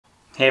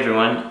Hey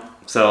everyone,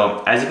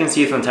 so as you can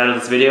see from the title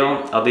of this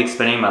video, I'll be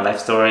explaining my life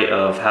story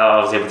of how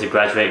I was able to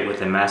graduate with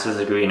a master's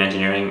degree in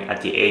engineering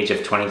at the age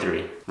of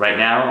 23. Right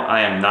now, I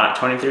am not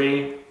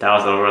 23, that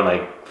was over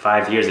like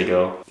 5 years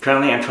ago.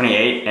 Currently I'm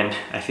 28 and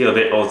I feel a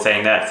bit old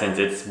saying that since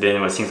it's been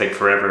what seems like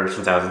forever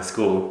since I was in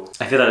school.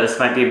 I feel that this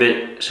might be a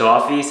bit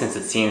show-offy since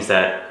it seems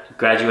that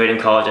graduating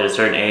college at a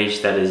certain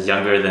age that is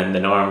younger than the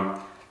norm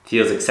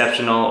feels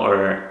exceptional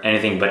or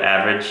anything but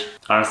average.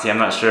 Honestly, I'm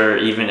not sure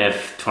even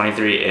if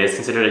 23 is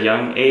considered a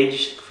young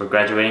age for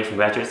graduating from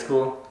graduate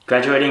school.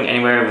 Graduating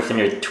anywhere within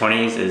your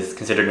 20s is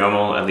considered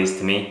normal, at least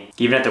to me.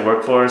 Even at the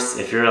workforce,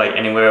 if you're like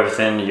anywhere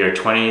within your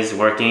 20s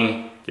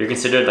working, you're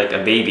considered like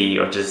a baby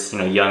or just,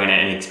 young and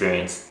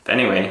inexperienced. But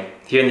anyway,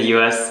 here in the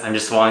US, I'm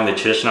just following the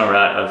traditional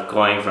route of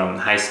going from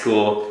high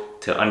school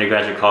to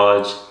undergraduate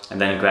college and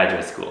then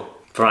graduate school.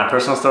 For my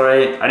personal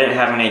story, I didn't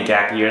have any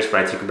gap years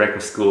where I took a break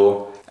from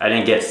school. I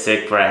didn't get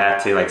sick where I had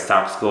to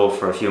stop school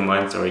for a few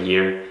months or a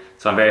year,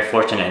 so I'm very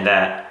fortunate in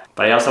that.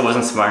 But I also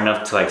wasn't smart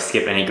enough to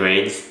skip any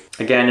grades.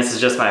 Again, this is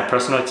just my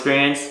personal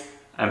experience.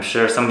 I'm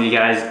sure some of you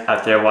guys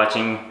out there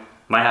watching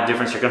might have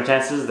different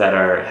circumstances that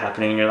are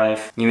happening in your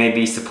life. You may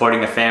be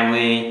supporting a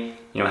family,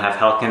 have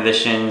health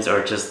conditions,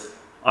 or just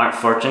aren't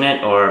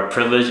fortunate or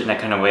privileged in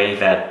that kind of way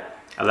that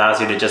allows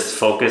you to just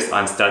focus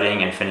on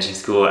studying and finishing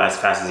school as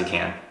fast as you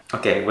can.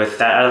 Okay, with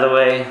that out of the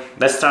way,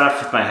 let's start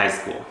off with my high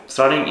school.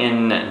 Starting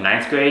in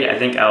 9th grade, I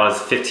think I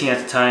was 15 at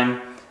the time,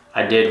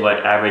 I did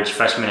what average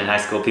freshmen in high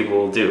school people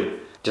will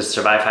do. Just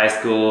survive high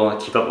school,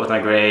 keep up with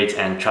my grades,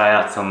 and try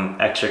out some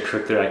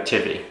extracurricular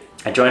activity.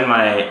 I joined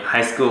my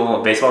high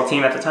school baseball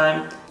team at the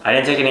time. I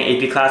didn't take any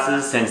AP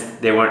classes since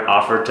they weren't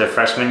offered to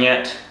freshmen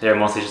yet. They were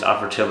mostly just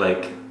offered to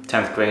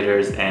 10th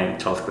graders and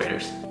 12th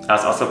graders. I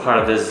was also part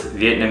of this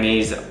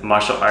Vietnamese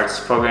martial arts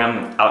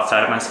program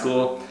outside of my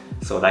school,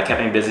 so that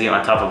kept me busy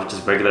on top of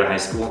just regular high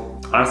school.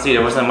 Honestly,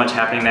 there wasn't much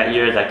happening that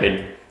year that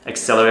could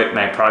accelerate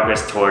my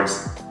progress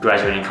towards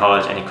graduating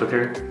college any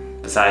quicker,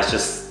 besides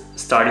just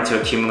starting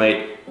to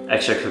accumulate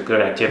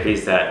extracurricular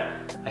activities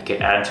that I could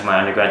add into my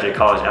undergraduate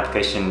college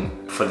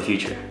application for the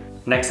future.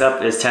 Next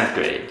up is 10th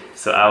grade.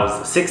 So I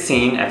was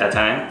 16 at that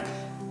time.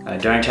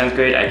 During 10th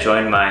grade, I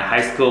joined my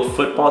high school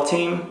football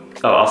team.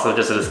 Oh, also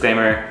just a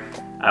disclaimer,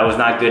 I was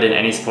not good in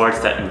any sports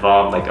that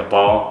involved a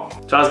ball.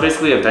 So I was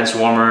basically a bench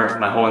warmer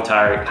my whole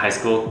entire high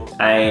school.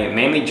 I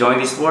mainly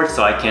joined these sports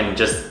so I can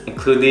just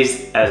include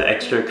these as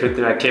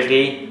extracurricular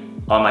activity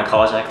on my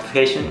college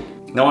application.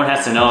 No one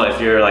has to know if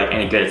you're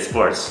any good at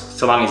sports,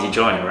 so long as you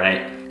join,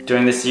 right?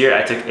 During this year,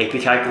 I took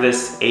AP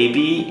Calculus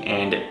AB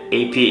and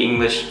AP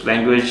English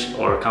Language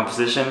or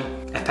Composition.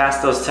 I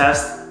passed those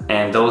tests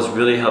and those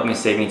really helped me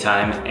save me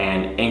time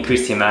and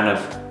increase the amount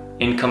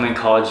of incoming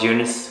college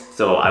units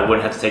so I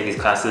wouldn't have to take these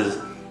classes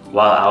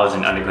while I was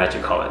in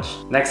undergraduate college.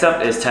 Next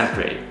up is 10th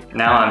grade.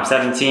 Now I'm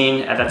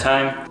 17 at that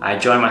time. I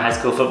joined my high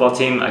school football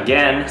team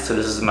again, so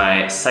this is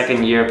my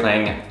second year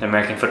playing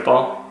American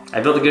football. I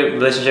built a good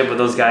relationship with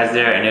those guys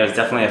there and it was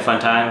definitely a fun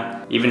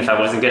time, even if I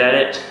wasn't good at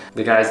it.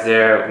 The guys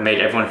there made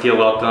everyone feel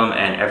welcome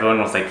and everyone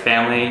was like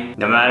family,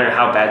 no matter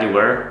how bad you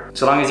were.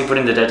 So long as you put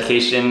in the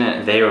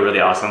dedication, they were really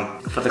awesome.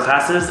 For the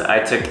classes, I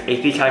took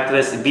AP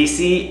Calculus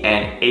BC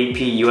and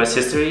AP US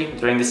History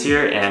during this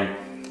year and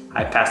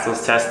I passed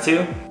those tests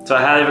too. So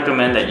I highly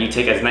recommend that you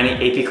take as many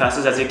AP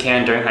classes as you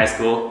can during high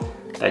school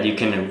that you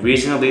can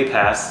reasonably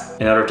pass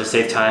in order to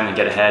save time and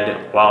get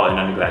ahead while in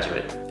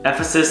undergraduate.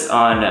 Emphasis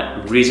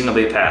on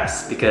reasonably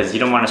pass because you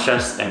don't want to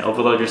stress and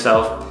overload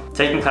yourself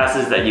taking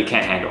classes that you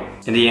can't handle.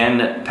 In the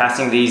end,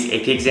 passing these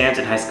AP exams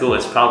in high school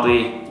is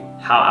probably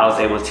how I was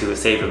able to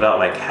save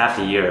about half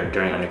a year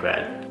during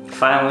undergrad.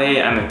 Finally,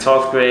 I'm in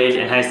 12th grade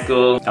in high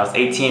school. I was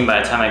 18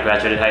 by the time I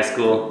graduated high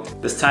school.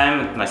 This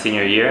time, my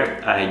senior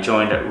year, I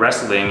joined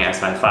wrestling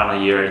as my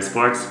final year in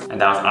sports,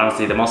 and that was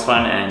honestly the most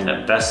fun and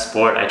the best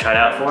sport I tried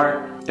out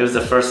for. It was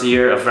the first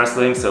year of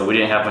wrestling, so we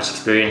didn't have much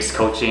experience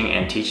coaching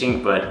and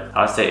teaching, but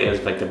I would say it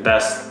was the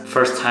best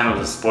first time of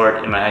the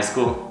sport in my high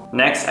school.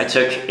 Next, I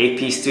took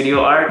AP Studio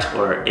Art,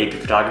 or AP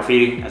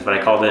Photography, that's what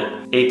I called it,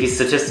 AP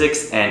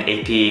Statistics, and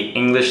AP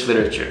English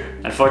Literature.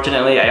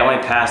 Unfortunately, I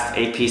only passed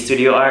AP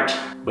Studio Art,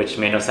 which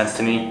made no sense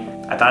to me.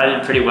 I thought I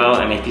did pretty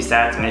well in AP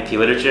Stats and AP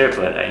Literature,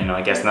 but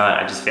I guess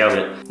not, I just failed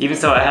it. Even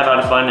so, I had a lot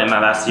of fun in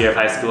my last year of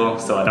high school,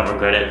 so I don't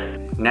regret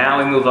it. Now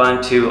we move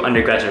on to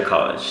undergraduate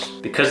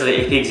college. Because of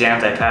the AP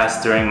exams I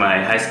passed during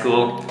my high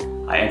school,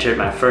 I entered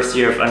my first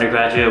year of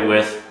undergraduate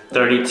with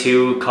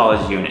 32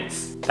 college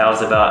units. That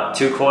was about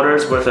 2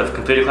 quarters worth of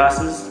completed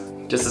classes.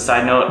 Just a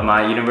side note,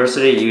 my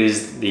university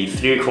used the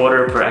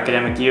 3/4 per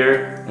academic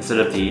year instead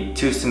of the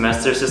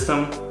 2-semester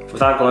system.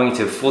 Without going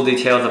into full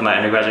details of my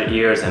undergraduate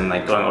years and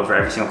going over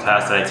every single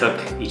class that I took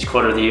each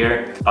quarter of the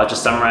year, I'll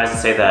just summarize and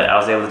say that I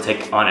was able to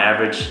take on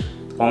average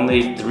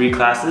only 3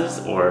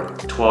 classes or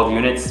 12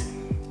 units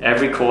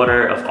every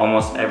quarter of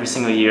almost every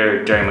single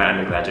year during my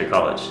undergraduate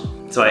college.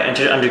 So I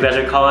entered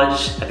undergraduate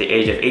college at the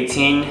age of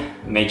 18,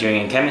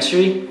 majoring in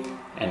chemistry,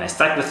 and I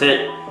stuck with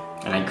it,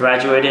 and I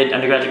graduated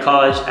undergraduate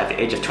college at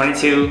the age of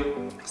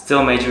 22,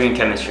 still majoring in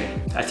chemistry.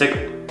 I took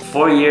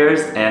 4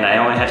 years and I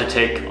only had to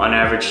take on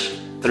average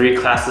 3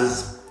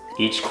 classes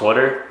each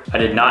quarter. I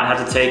did not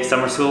have to take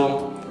summer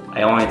school.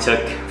 I only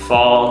took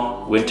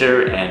fall,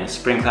 winter, and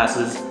spring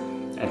classes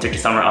and took the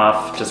summer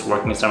off just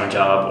working a summer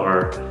job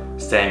or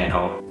staying at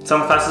home.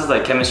 Some classes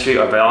like chemistry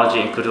or biology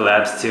included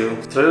labs too,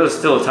 so it was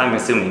still time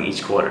consuming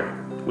each quarter,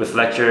 with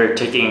lecture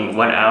taking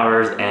 1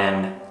 hour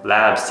and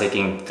labs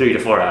taking 3 to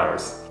 4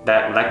 hours.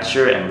 That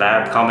lecture and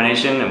lab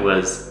combination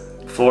was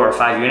 4 or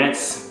 5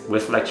 units,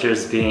 with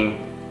lectures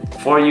being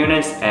 4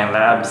 units and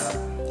labs,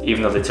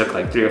 even though they took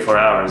like 3 or 4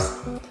 hours,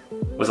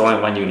 was only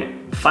 1 unit.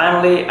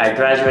 Finally, I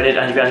graduated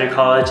undergraduate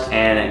college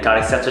and got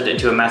accepted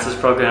into a master's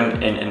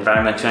program in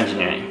environmental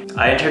engineering.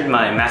 I entered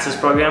my master's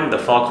program the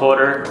fall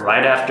quarter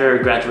right after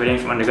graduating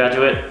from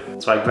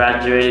undergraduate. So I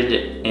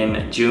graduated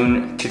in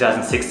June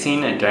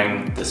 2016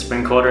 during the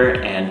spring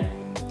quarter and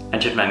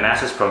entered my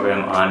master's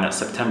program on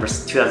September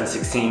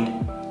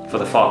 2016 for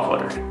the fall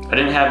quarter. I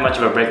didn't have much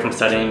of a break from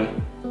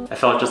studying. I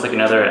felt just like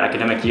another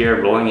academic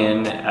year rolling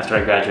in after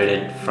I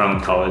graduated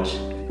from college.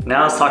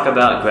 Now let's talk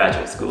about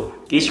graduate school.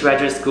 Each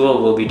graduate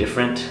school will be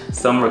different.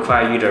 Some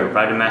require you to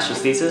write a master's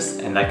thesis,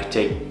 and that could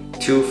take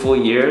 2 full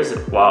years,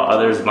 while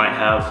others might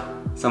have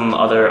some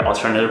other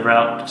alternative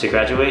route to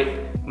graduate.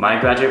 My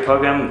graduate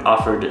program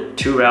offered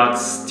 2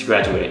 routes to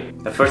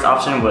graduate. The first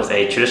option was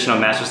a traditional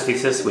master's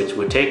thesis, which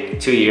would take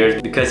 2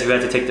 years because you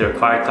had to take the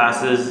required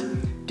classes,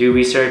 do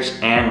research,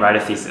 and write a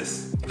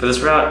thesis. For this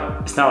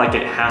route, it's not like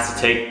it has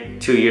to take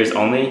 2 years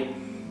only.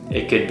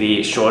 It could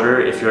be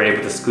shorter if you're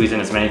able to squeeze in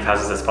as many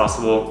classes as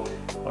possible,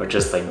 or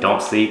just like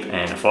don't sleep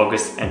and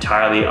focus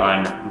entirely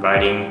on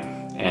writing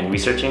and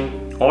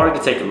researching. Or it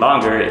could take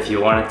longer if you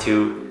wanted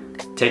to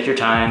take your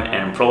time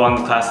and prolong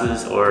the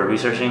classes or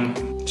researching.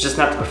 It's just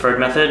not the preferred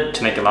method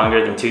to make it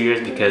longer than 2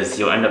 years because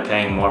you'll end up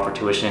paying more for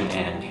tuition,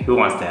 and who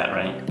wants that,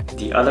 right?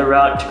 The other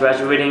route to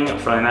graduating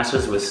from my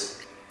master's was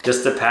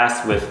just to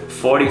pass with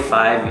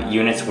 45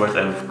 units worth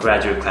of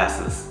graduate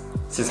classes.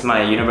 Since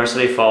my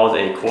university follows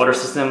a quarter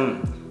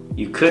system,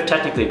 you could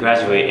technically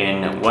graduate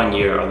in 1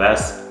 year or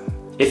less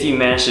if you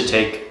manage to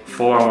take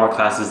 4 or more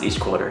classes each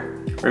quarter.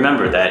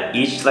 Remember that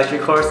each lecture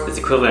course is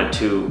equivalent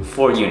to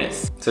 4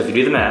 units. So if you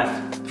do the math,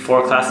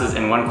 4 classes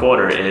in 1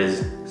 quarter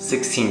is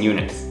 16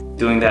 units.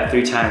 Doing that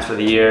 3 times for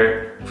the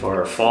year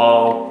for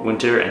fall,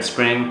 winter, and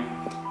spring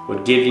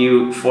would give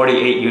you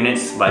 48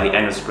 units by the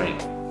end of spring.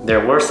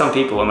 There were some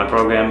people in my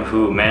program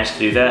who managed to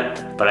do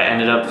that, but I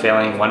ended up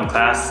failing 1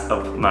 class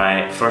of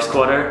my first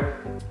quarter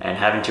and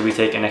having to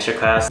retake an extra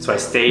class, so I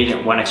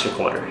stayed 1 extra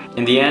quarter.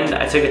 In the end,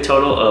 I took a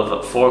total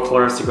of 4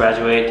 quarters to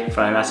graduate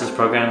from my master's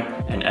program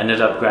and ended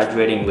up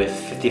graduating with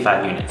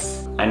 55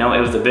 units. I know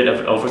it was a bit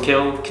of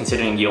overkill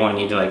considering you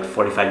only need like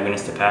 45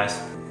 units to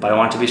pass, but I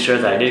wanted to be sure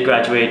that I did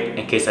graduate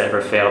in case I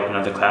ever failed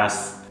another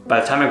class. By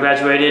the time I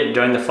graduated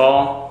during the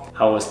fall,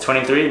 I was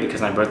 23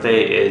 because my birthday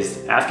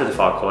is after the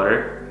fall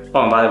quarter.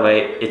 Oh, and by the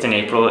way, it's in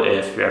April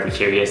if you're ever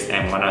curious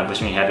and want to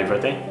wish me a happy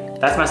birthday.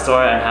 That's my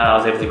story on how I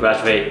was able to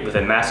graduate with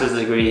a master's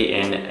degree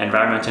in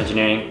environmental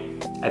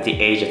engineering at the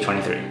age of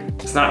 23.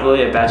 It's not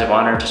really a badge of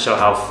honor to show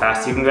how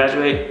fast you can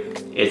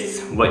graduate.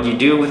 It's what you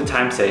do with the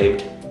time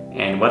saved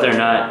and whether or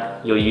not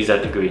you'll use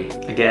that degree.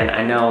 Again,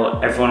 I know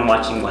everyone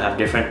watching will have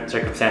different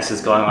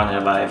circumstances going on in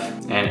their life,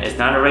 and it's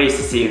not a race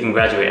to see who can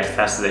graduate as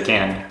fast as they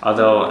can.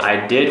 Although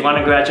I did want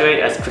to graduate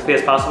as quickly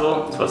as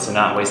possible so as to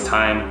not waste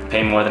time,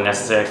 pay more than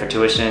necessary for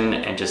tuition,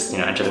 and just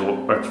enter the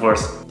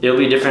workforce. It'll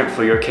be different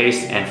for your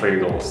case and for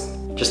your goals.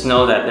 Just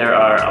know that there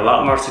are a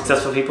lot more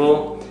successful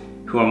people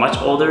who are much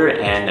older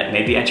and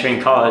maybe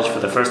entering college for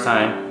the first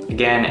time.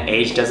 Again,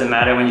 age doesn't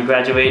matter when you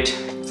graduate,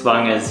 as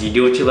long as you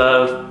do what you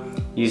love,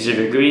 use your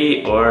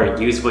degree, or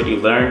use what you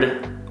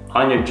learned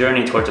on your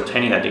journey towards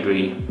obtaining that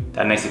degree.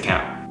 That makes it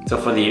count. So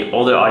for the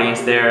older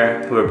audience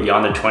there who are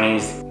beyond their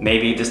 20s,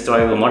 maybe this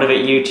story will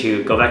motivate you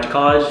to go back to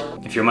college.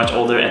 If you're much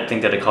older and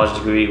think that a college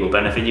degree will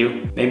benefit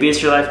you, maybe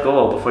it's your life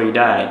goal before you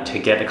die to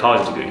get a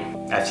college degree.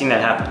 I've seen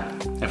that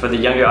happen. And for the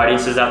younger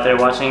audiences out there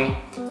watching,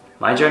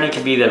 my journey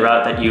could be the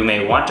route that you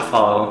may want to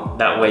follow.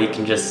 That way you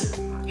can just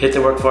hit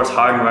the workforce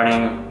hard and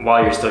running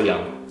while you're still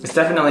young. It's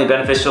definitely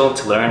beneficial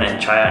to learn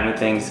and try out new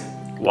things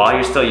while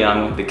you're still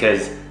young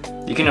because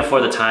you can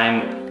afford the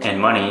time and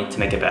money to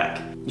make it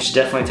back. You should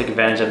definitely take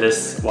advantage of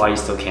this while you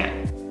still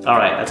can.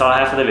 Alright, that's all I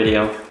have for the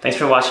video. Thanks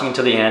for watching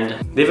until the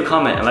end. Leave a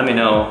comment and let me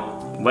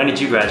know, when did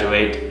you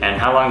graduate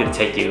and how long did it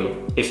take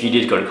you if you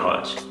did go to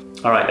college?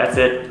 Alright, that's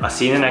it. I'll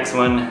see you in the next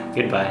one.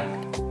 Goodbye.